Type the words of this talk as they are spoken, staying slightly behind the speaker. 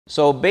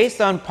So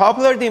based on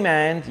popular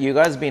demand, you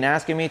guys been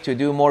asking me to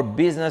do more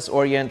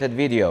business-oriented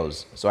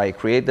videos. So I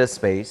create this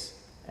space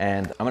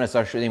and I'm gonna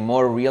start shooting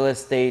more real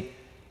estate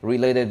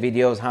related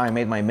videos, how I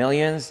made my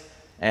millions.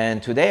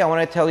 And today I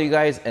wanna tell you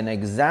guys an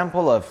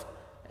example of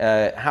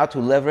how to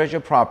leverage a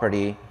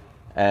property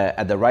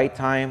at the right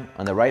time,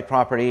 on the right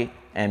property,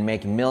 and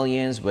make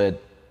millions with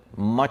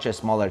much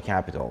smaller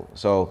capital.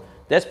 So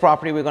this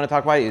property we're gonna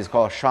talk about is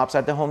called Shops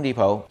at the Home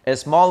Depot, a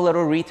small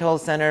little retail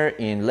center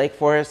in Lake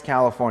Forest,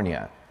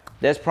 California.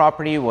 This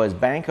property was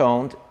bank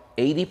owned,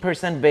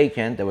 80%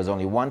 vacant. There was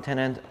only one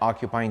tenant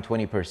occupying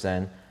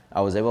 20%.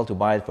 I was able to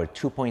buy it for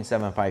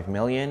 $2.75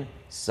 million,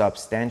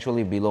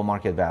 substantially below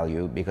market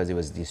value because it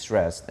was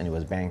distressed and it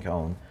was bank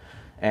owned.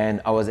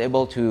 And I was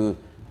able to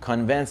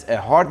convince a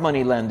hard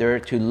money lender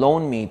to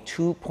loan me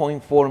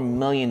 $2.4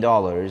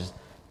 million,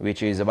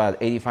 which is about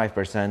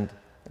 85%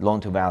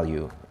 loan to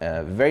value,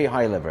 very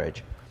high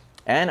leverage.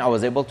 And I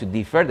was able to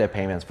defer the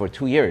payments for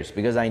 2 years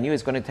because I knew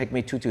it's going to take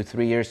me 2 to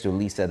 3 years to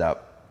lease it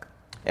up.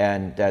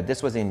 And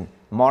this was in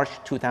March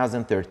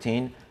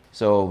 2013.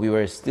 So we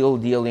were still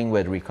dealing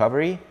with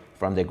recovery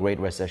from the Great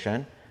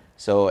Recession.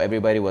 So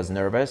everybody was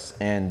nervous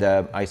and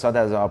I saw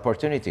that as an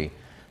opportunity.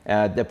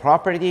 The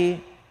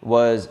property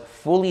was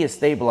fully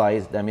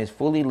stabilized, that means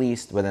fully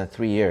leased within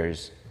 3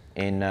 years.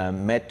 In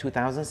mid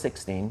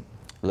 2016,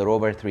 a little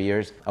over 3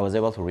 years, I was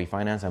able to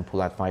refinance and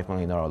pull out $5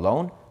 million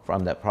loan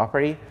from that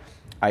property.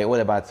 I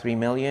owed about $3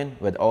 million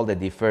with all the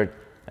deferred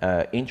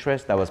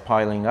interest that was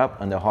piling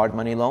up on the hard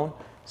money loan.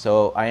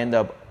 So I ended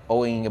up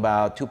owing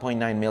about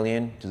 $2.9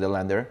 million to the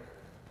lender.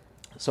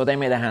 So they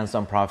made a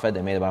handsome profit.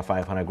 They made about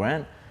 500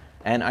 grand.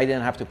 And I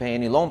didn't have to pay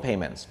any loan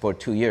payments for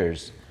 2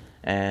 years.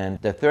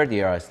 And the third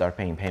year I started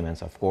paying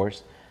payments, of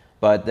course.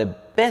 But the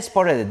best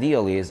part of the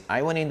deal is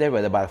I went in there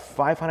with about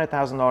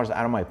 $500,000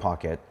 out of my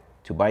pocket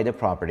to buy the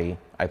property.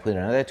 I put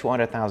another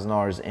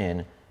 $200,000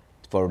 in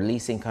for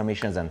leasing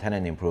commissions and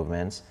tenant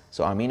improvements.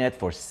 So I'm in it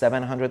for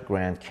 700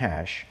 grand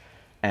cash.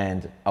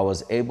 And I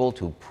was able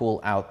to pull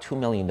out $2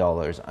 million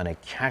on a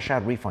cash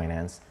out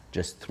refinance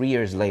just 3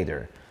 years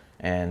later.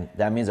 And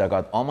that means I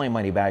got all my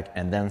money back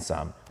and then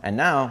some. And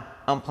now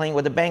I'm playing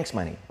with the bank's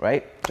money,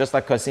 right? Just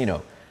like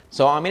casino.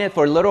 So I'm in it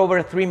for a little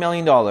over $3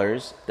 million.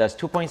 That's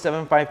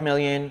 $2.75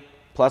 million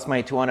plus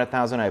my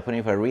 $200,000 I put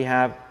in for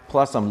rehab,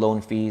 plus some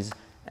loan fees.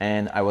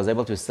 And I was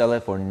able to sell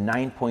it for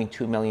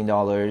 $9.2 million.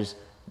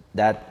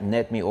 That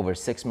net me over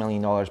 $6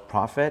 million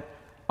profit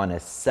on a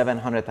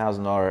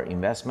 $700,000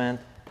 investment.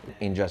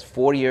 In just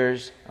 4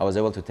 years, I was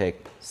able to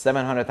take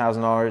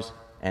 $700,000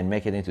 and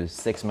make it into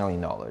 $6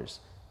 million.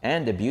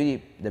 And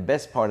the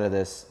best part of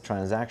this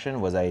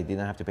transaction was I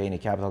didn't have to pay any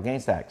capital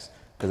gains tax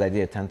because I did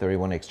a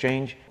 1031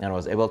 exchange and I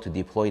was able to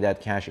deploy that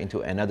cash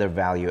into another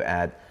value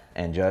add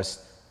and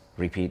just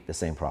repeat the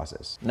same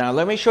process. Now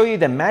let me show you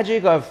the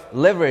magic of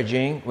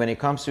leveraging when it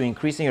comes to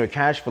increasing your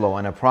cash flow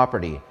on a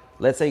property.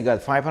 Let's say you got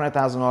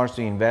 $500,000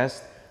 to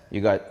invest. You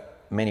got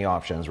many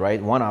options,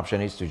 right? One option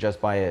is to just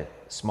buy a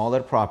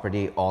smaller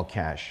property, all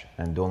cash,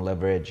 and don't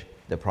leverage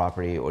the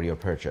property or your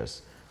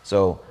purchase.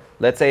 So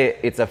let's say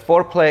it's a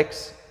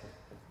fourplex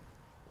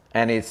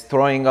and it's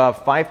throwing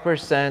off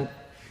 5%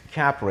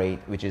 cap rate,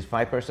 which is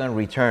 5%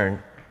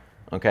 return.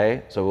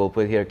 Okay, so we'll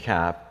put here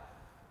cap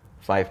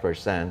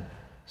 5%.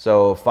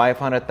 So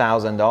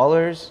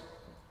 $500,000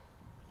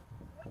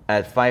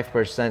 at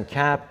 5%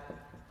 cap,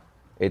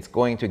 it's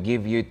going to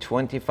give you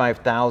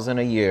 $25,000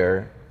 a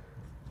year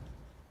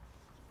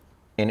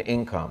in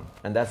income.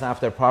 And that's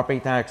after property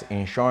tax,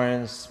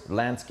 insurance,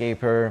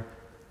 landscaper,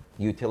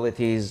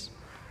 utilities,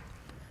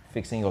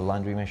 fixing your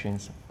laundry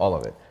machines, all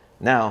of it.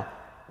 Now,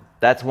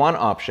 that's one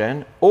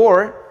option.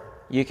 Or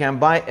you can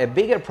buy a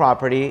bigger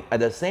property at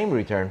the same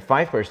return,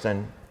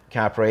 5%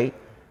 cap rate,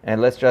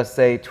 and let's just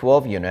say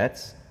 12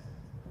 units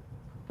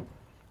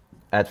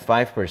at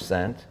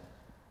 5%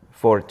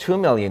 for $2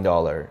 million.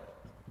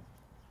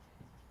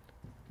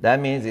 That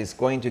means it's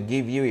going to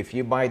give you, if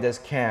you buy this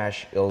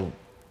cash, it'll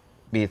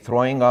be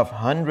throwing off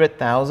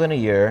 $100,000 a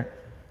year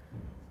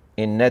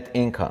in net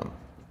income.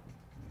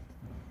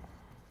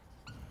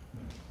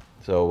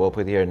 So we'll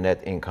put here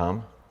net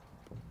income.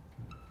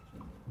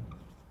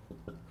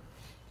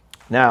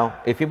 Now,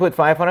 if you put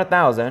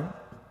 $500,000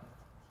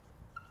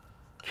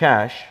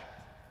 cash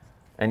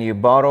and you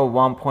borrow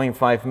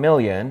 $1.5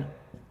 million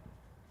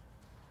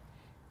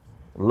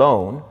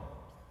loan,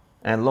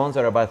 and loans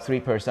are about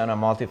 3% on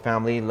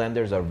multifamily.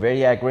 Lenders are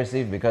very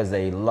aggressive because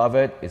they love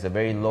it. It's a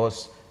very low,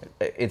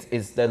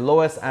 it's the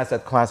lowest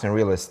asset class in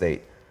real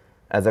estate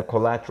as a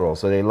collateral,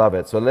 so they love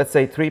it. So let's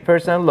say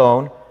 3%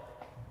 loan.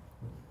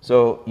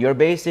 So you're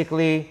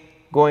basically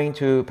going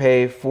to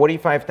pay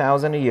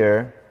 $45,000 a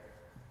year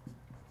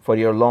for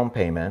your loan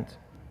payment.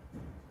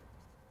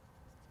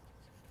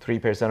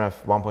 3%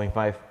 of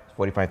 1.5,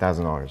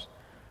 $45,000.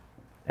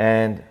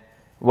 And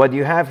what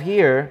you have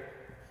here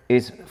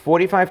is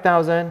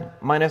 $45,000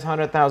 minus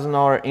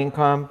 $100,000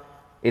 income.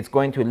 It's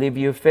going to leave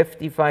you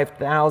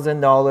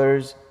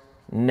 $55,000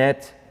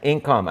 net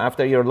income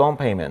after your loan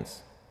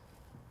payments.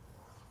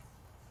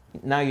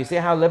 Now you see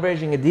how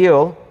leveraging a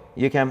deal,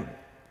 you can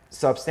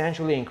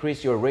substantially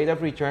increase your rate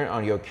of return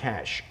on your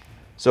cash.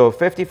 So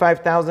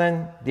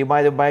 55,000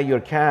 divided by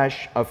your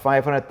cash of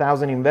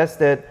 500,000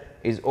 invested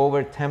is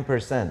over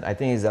 10%. I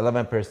think it's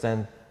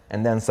 11%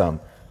 and then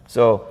some.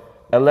 So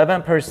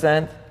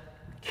 11%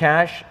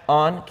 cash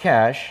on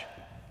cash,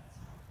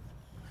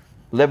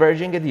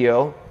 leveraging a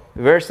deal,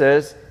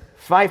 versus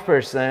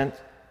 5%,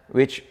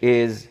 which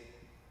is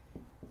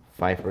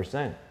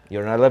 5%.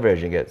 You're not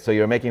leveraging it. So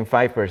you're making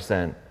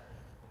 5%,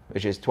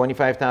 which is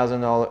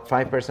 $25,000.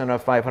 5%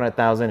 of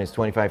 500,000 is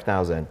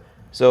 25,000.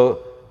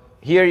 So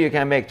here you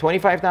can make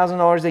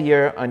 $25,000 a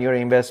year on your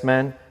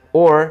investment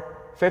or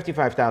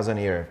 55,000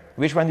 a year.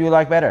 Which one do you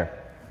like better?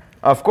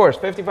 Of course,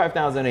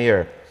 55,000 a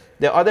year.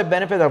 The other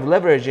benefit of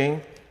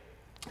leveraging,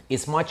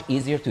 it's much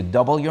easier to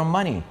double your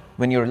money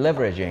when you're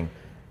leveraging.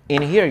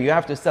 In here, you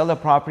have to sell the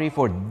property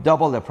for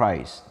double the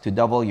price to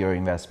double your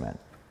investment.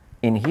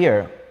 In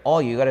here,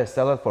 all you gotta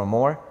sell it for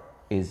more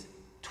is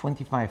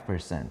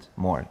 25%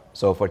 more.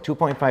 So for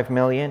 2.5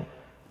 million,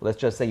 let's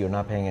just say you're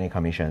not paying any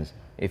commissions.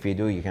 If you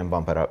do, you can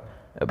bump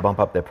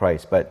up the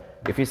price. But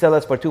if you sell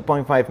us for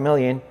 2.5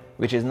 million,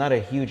 which is not a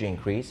huge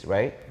increase,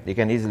 right? You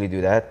can easily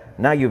do that.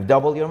 Now you've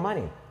doubled your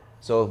money.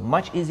 So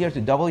much easier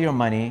to double your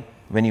money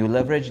when you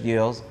leverage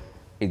deals.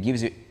 It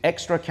gives you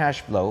extra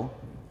cash flow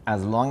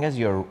as long as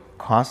your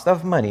cost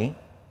of money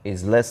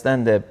is less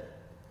than the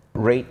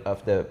rate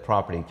of the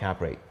property,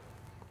 cap rate.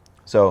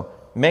 So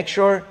make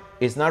sure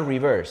it's not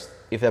reversed.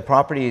 If the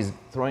property is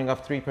throwing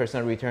up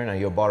 3% return and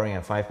you're borrowing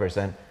at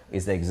 5%,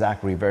 it's the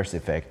exact reverse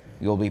effect.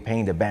 You'll be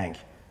paying the bank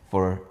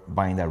for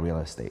buying that real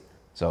estate.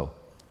 So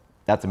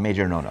that's a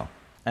major no-no.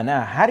 And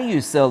now, how do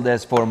you sell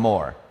this for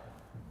more?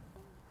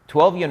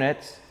 12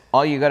 units,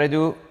 all you gotta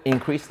do,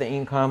 increase the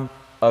income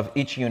of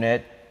each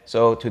unit.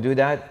 So to do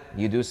that,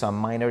 you do some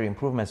minor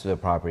improvements to the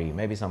property,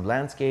 maybe some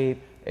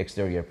landscape,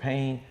 exterior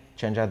paint,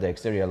 change out the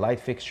exterior light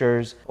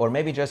fixtures, or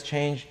maybe just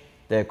change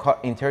the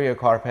interior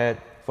carpet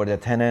for the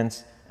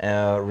tenants,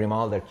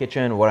 remodel their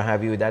kitchen, what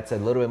have you. That's a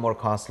little bit more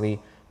costly,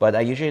 but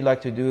I usually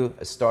like to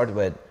start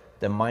with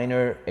the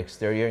minor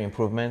exterior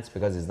improvements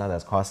because it's not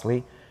as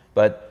costly.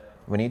 But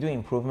when you do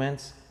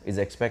improvements, it's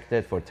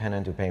expected for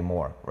tenant to pay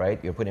more, right?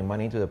 You're putting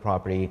money into the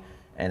property,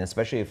 and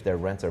especially if their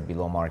rents are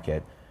below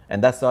market.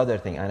 And that's the other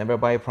thing. I never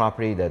buy a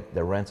property that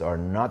the rents are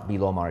not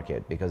below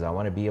market because I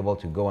want to be able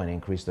to go and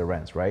increase the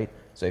rents, right?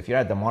 So if you're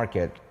at the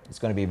market, it's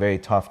going to be very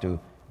tough to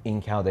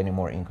ink out any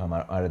more income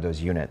out of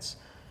those units.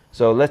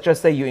 So let's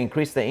just say you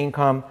increase the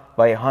income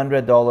by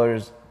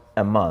 $100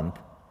 a month,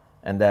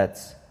 and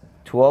that's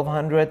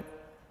 $1,200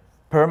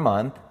 per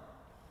month,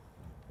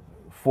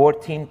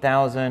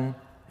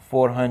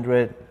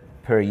 $14,400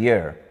 per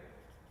year.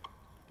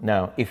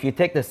 Now, if you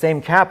take the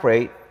same cap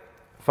rate,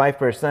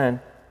 5%,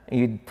 and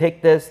you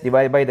take this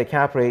divided by the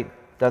cap rate,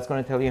 that's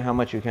going to tell you how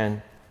much you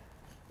can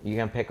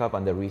pick up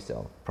on the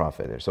resale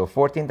profit there. So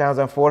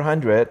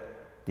 14,400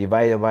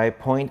 divided by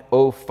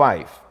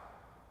 0.05.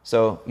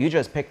 So you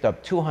just picked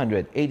up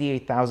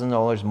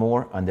 $288,000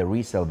 more on the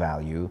resale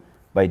value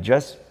by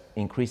just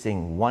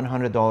increasing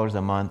 $100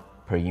 a month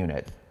per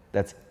unit.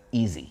 That's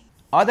easy.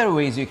 Other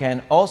ways you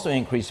can also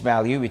increase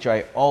value, which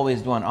I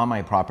always do on all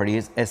my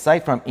properties,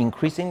 aside from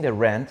increasing the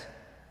rent,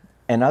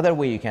 another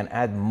way you can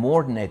add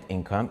more net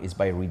income is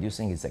by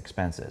reducing its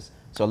expenses.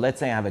 So let's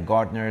say I have a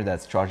gardener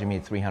that's charging me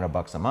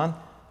 $300 a month.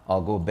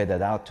 I'll go bid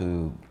it out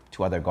to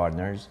two other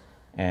gardeners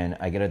and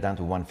I get it down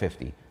to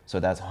 $150. So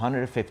that's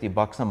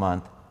 $150 a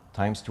month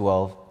times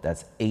 12.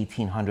 That's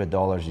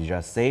 $1,800 you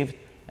just saved.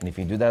 And if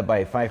you do that by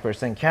a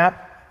 5%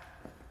 cap,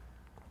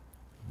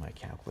 my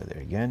calculator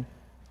again,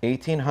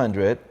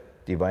 1,800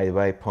 divided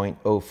by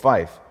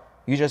 0.05.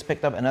 You just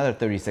picked up another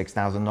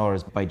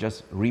 $36,000 by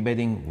just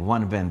rebidding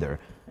one vendor.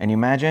 And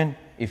imagine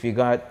if you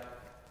got,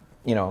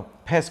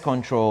 pest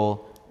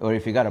control, or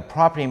if you got a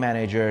property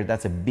manager,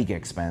 that's a big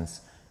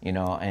expense,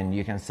 and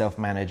you can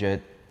self-manage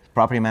it.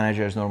 Property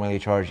managers normally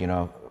charge,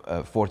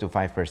 4 to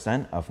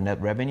 5% of net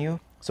revenue.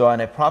 So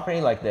on a property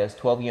like this,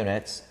 12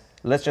 units,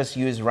 let's just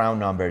use round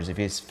numbers. If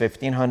it's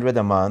 $1,500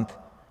 a month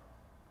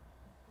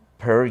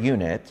per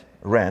unit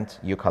rent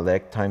you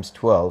collect times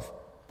 12,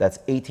 that's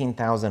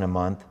 $18,000 a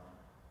month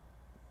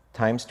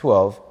times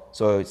 12.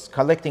 So it's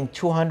collecting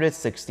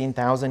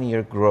 $216,000 a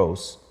year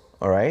gross,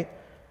 all right?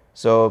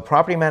 So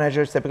property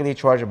managers typically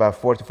charge about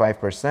 4 to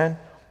 5%,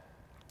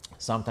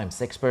 sometimes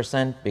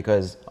 6%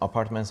 because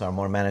apartments are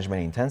more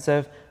management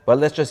intensive, but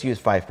let's just use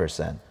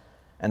 5%.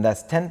 And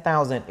that's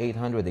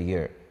 $10,800 a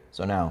year.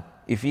 So now,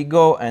 if you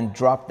go and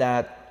drop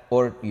that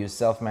or you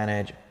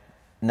self-manage,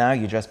 now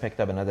you just picked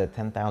up another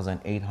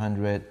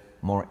 $10,800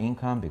 more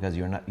income because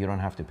you don't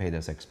have to pay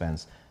this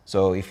expense.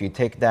 So if you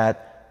take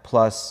that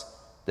plus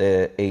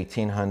the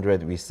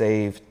 $1,800 we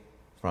saved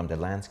from the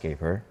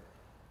landscaper,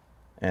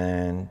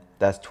 and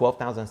that's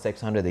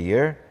 $12,600 a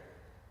year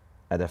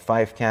at a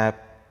 5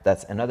 cap,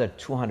 that's another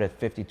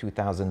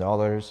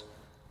 $252,000.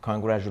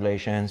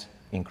 Congratulations,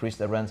 increase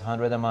the rents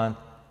 $100 a month,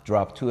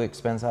 drop 2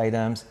 expense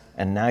items,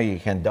 and now you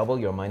can double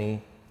your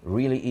money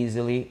really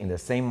easily in the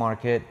same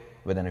market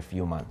within a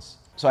few months.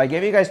 So I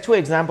gave you guys 2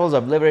 examples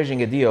of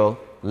leveraging a deal.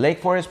 Lake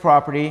Forest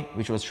property,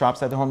 which was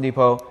shops at the Home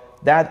Depot,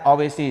 that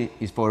obviously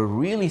is for a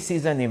really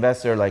seasoned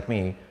investor like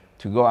me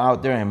to go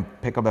out there and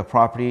pick up a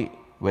property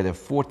with a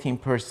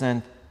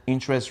 14%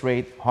 interest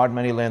rate, hard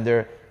money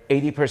lender,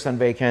 80%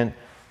 vacant.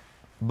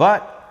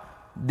 But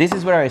this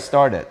is where I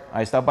started.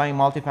 I started buying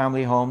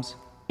multifamily homes,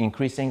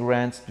 increasing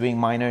rents, doing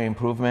minor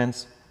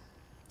improvements,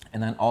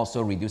 and then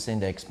also reducing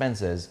the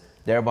expenses,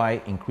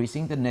 thereby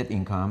increasing the net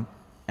income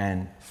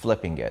and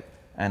flipping it.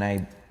 And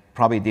I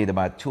probably did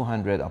about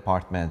 200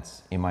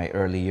 apartments in my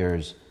early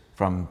years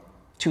from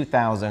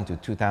 2000 to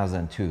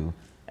 2002.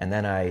 And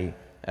then I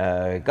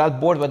got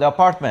bored with the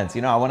apartments.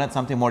 You know, I wanted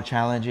something more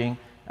challenging,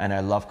 and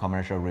I love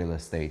commercial real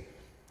estate.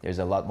 There's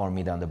a lot more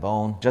meat on the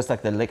bone, just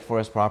like the Lake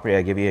Forest property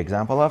I give you an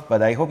example of.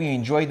 But I hope you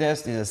enjoyed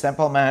this. This is a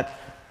simple math.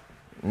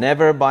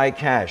 Never buy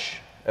cash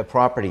a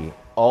property,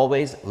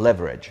 always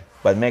leverage.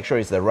 But make sure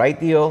it's the right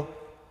deal,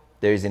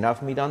 there's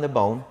enough meat on the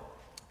bone,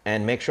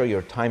 and make sure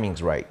your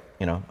timing's right.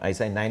 You know, I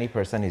say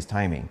 90% is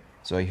timing.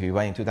 So if you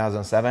buy in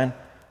 2007,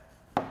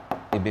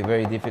 it'd be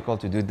very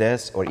difficult to do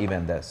this or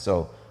even this.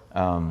 So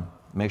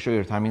make sure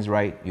your timing's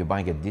right. You're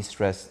buying a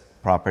distressed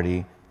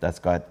property that's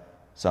got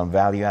some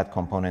value add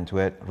component to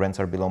it. Rents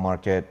are below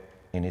market.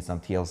 You need some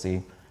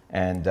TLC.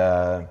 And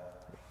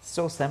it's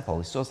so simple.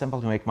 It's so simple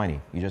to make money.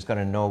 You just got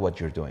to know what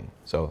you're doing.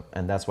 So,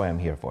 and that's why I'm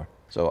here for.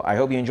 So I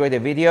hope you enjoyed the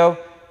video.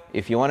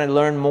 If you want to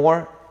learn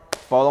more,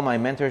 follow my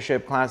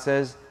mentorship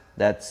classes.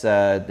 That's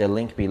the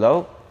link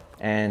below.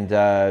 And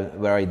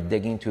where I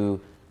dig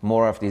into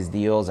more of these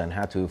deals and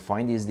how to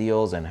find these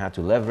deals and how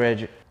to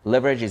leverage.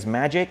 Leverage is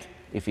magic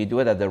if you do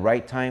it at the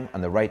right time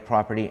on the right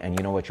property and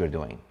you know what you're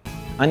doing.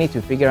 I need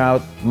to figure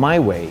out my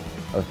way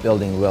of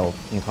building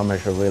wealth in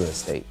commercial real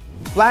estate.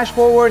 Flash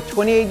forward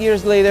 28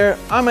 years later,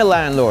 I'm a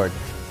landlord.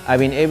 I've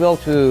been able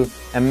to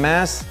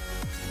amass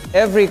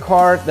every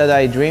car that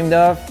I dreamed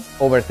of,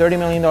 over $30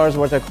 million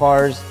worth of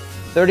cars,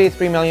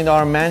 $33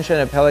 million mansion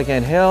at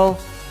Pelican Hill.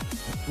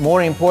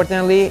 More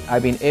importantly,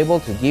 I've been able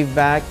to give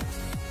back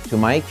to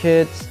my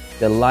kids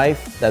the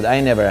life that I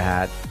never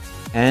had,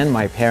 and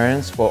my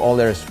parents for all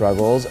their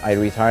struggles. I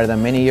retired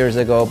them many years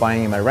ago,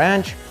 buying them a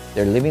ranch.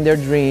 They're living their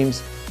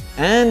dreams,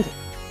 and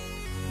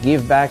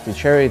give back to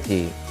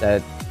charity.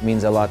 That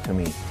means a lot to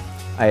me.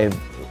 I've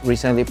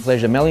recently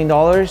pledged $1 million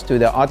to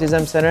the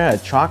Autism Center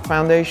at Chalk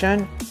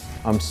Foundation.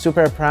 I'm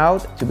super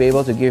proud to be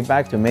able to give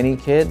back to many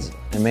kids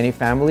and many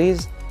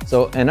families.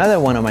 So another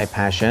one of my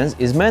passions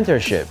is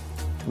mentorship,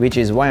 which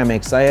is why I'm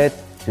excited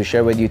to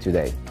share with you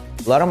today.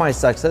 A lot of my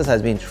success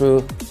has been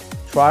through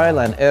trial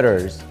and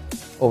errors.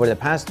 Over the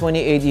past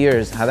 28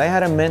 years, had I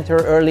had a mentor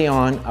early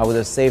on, I would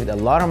have saved a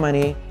lot of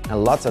money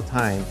and lots of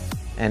time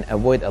and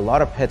avoid a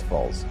lot of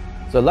pitfalls.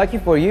 So lucky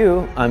for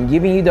you, I'm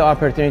giving you the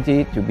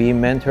opportunity to be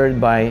mentored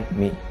by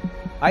me.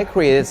 I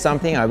created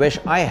something I wish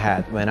I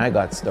had when I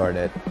got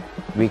started.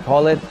 We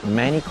call it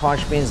Manny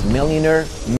Khoshbin's Millionaire